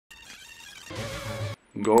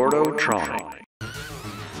Gordotronic.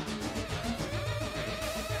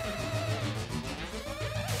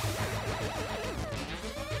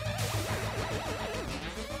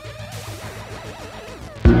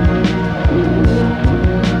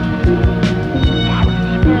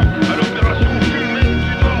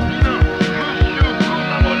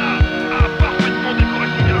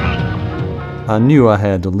 I knew I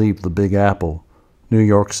had to leave the Big Apple, New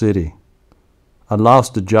York City. I'd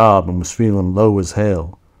lost a job and was feeling low as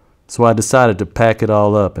hell, so I decided to pack it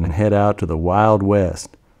all up and head out to the Wild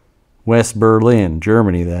West. West Berlin,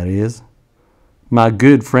 Germany, that is. My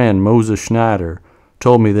good friend Moses Schneider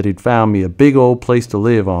told me that he'd found me a big old place to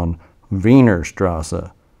live on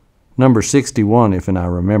Wienerstrasse, number 61 if I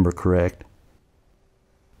remember correct.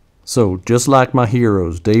 So, just like my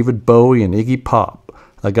heroes David Bowie and Iggy Pop,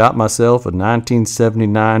 I got myself a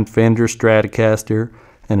 1979 Fender Stratocaster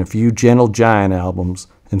and a few Gentle Giant albums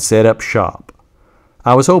and set up shop.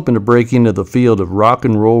 I was hoping to break into the field of rock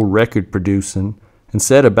and roll record producing and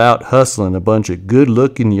set about hustling a bunch of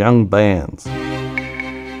good-looking young bands.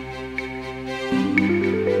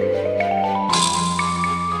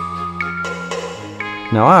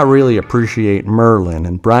 Now I really appreciate Merlin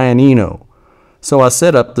and Brian Eno, so I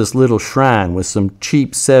set up this little shrine with some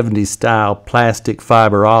cheap 70s style plastic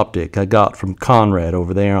fiber optic I got from Conrad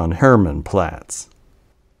over there on Hermannplatz.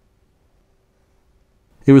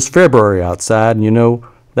 It was February outside, and you know,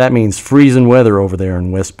 that means freezing weather over there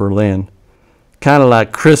in West Berlin. Kinda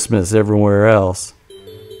like Christmas everywhere else.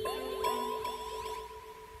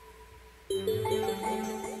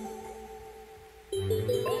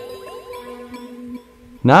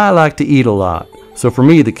 Now I like to eat a lot, so for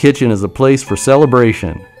me the kitchen is a place for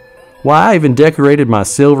celebration. Why, I even decorated my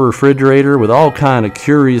silver refrigerator with all kind of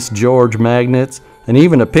Curious George magnets and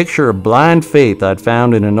even a picture of Blind Faith I'd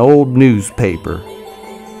found in an old newspaper.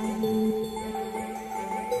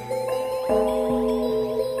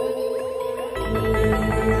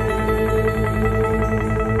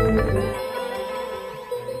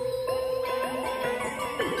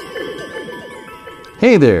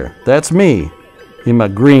 Hey there, that's me, in my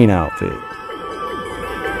green outfit.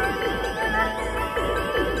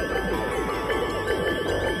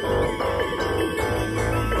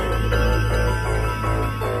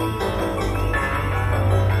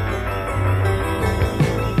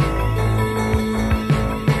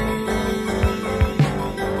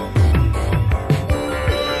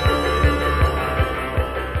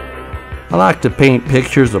 I like to paint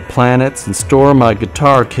pictures of planets and store my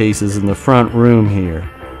guitar cases in the front room here.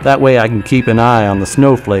 That way I can keep an eye on the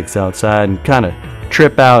snowflakes outside and kind of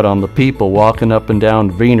trip out on the people walking up and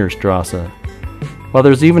down Wienerstrasse. Well,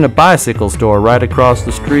 there's even a bicycle store right across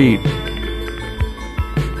the street.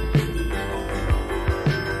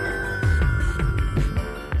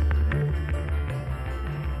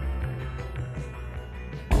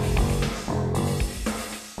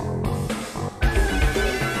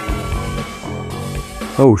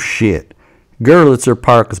 Oh shit, Görlitzer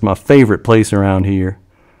Park is my favorite place around here.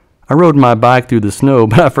 I rode my bike through the snow,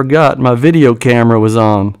 but I forgot my video camera was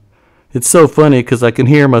on. It's so funny because I can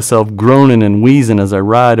hear myself groaning and wheezing as I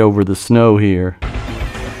ride over the snow here.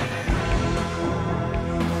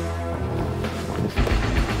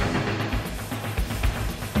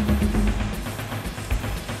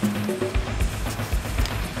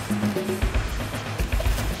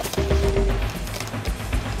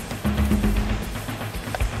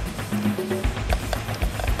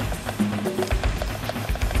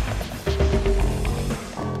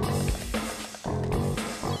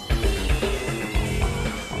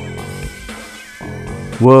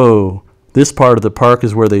 Whoa, this part of the park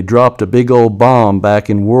is where they dropped a big old bomb back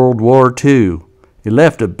in World War II. It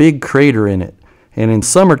left a big crater in it, and in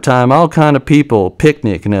summertime all kind of people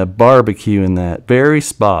picnic and have barbecue in that very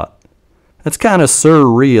spot. That's kind of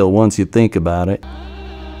surreal once you think about it.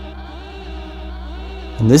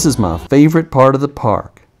 And this is my favorite part of the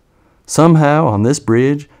park. Somehow on this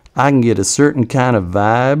bridge I can get a certain kind of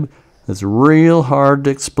vibe that's real hard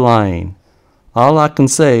to explain. All I can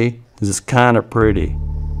say is it's kind of pretty.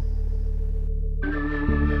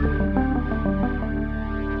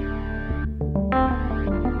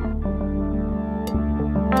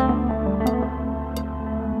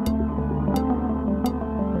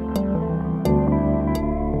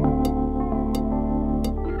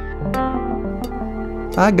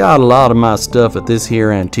 I got a lot of my stuff at this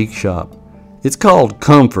here antique shop. It's called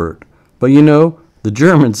Comfort, but you know, the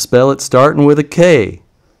Germans spell it starting with a K.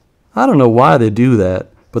 I don't know why they do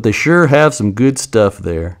that, but they sure have some good stuff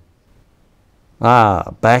there.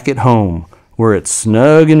 Ah, back at home, where it's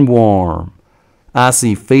snug and warm. I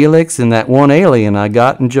see Felix and that one alien I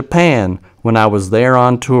got in Japan when I was there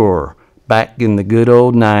on tour back in the good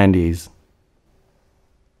old 90s.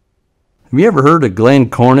 Have you ever heard of Glenn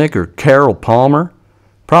Cornick or Carol Palmer?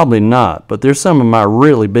 Probably not, but they're some of my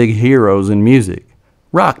really big heroes in music.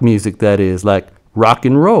 Rock music, that is, like rock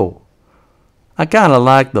and roll. I kind of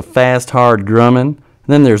like the fast, hard drumming, and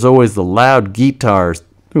then there's always the loud guitars,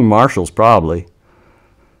 through Marshalls probably.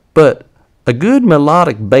 But a good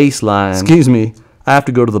melodic bass line, excuse me, I have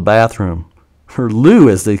to go to the bathroom, or loo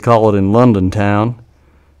as they call it in London town.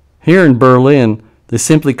 Here in Berlin, they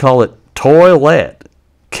simply call it toilet.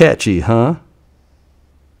 Catchy, huh?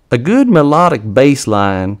 A good melodic bass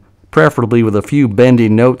line, preferably with a few bendy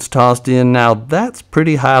notes tossed in, now that's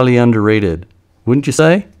pretty highly underrated, wouldn't you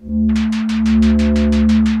say?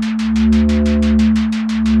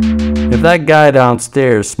 If that guy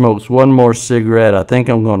downstairs smokes one more cigarette, I think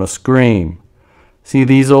I'm gonna scream. See,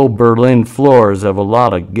 these old Berlin floors have a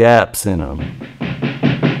lot of gaps in them.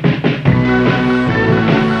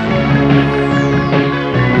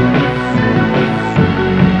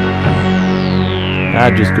 I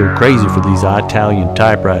just go crazy for these Italian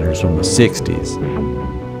typewriters from the 60s.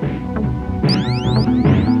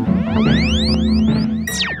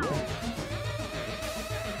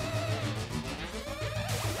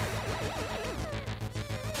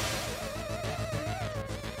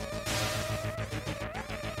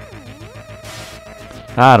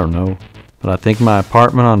 I don't know, but I think my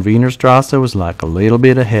apartment on Wienerstrasse was like a little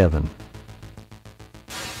bit of heaven.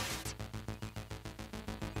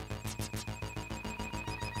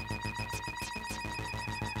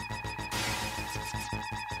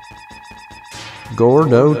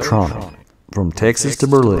 Gordo Tronic, from Texas to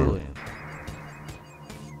Berlin.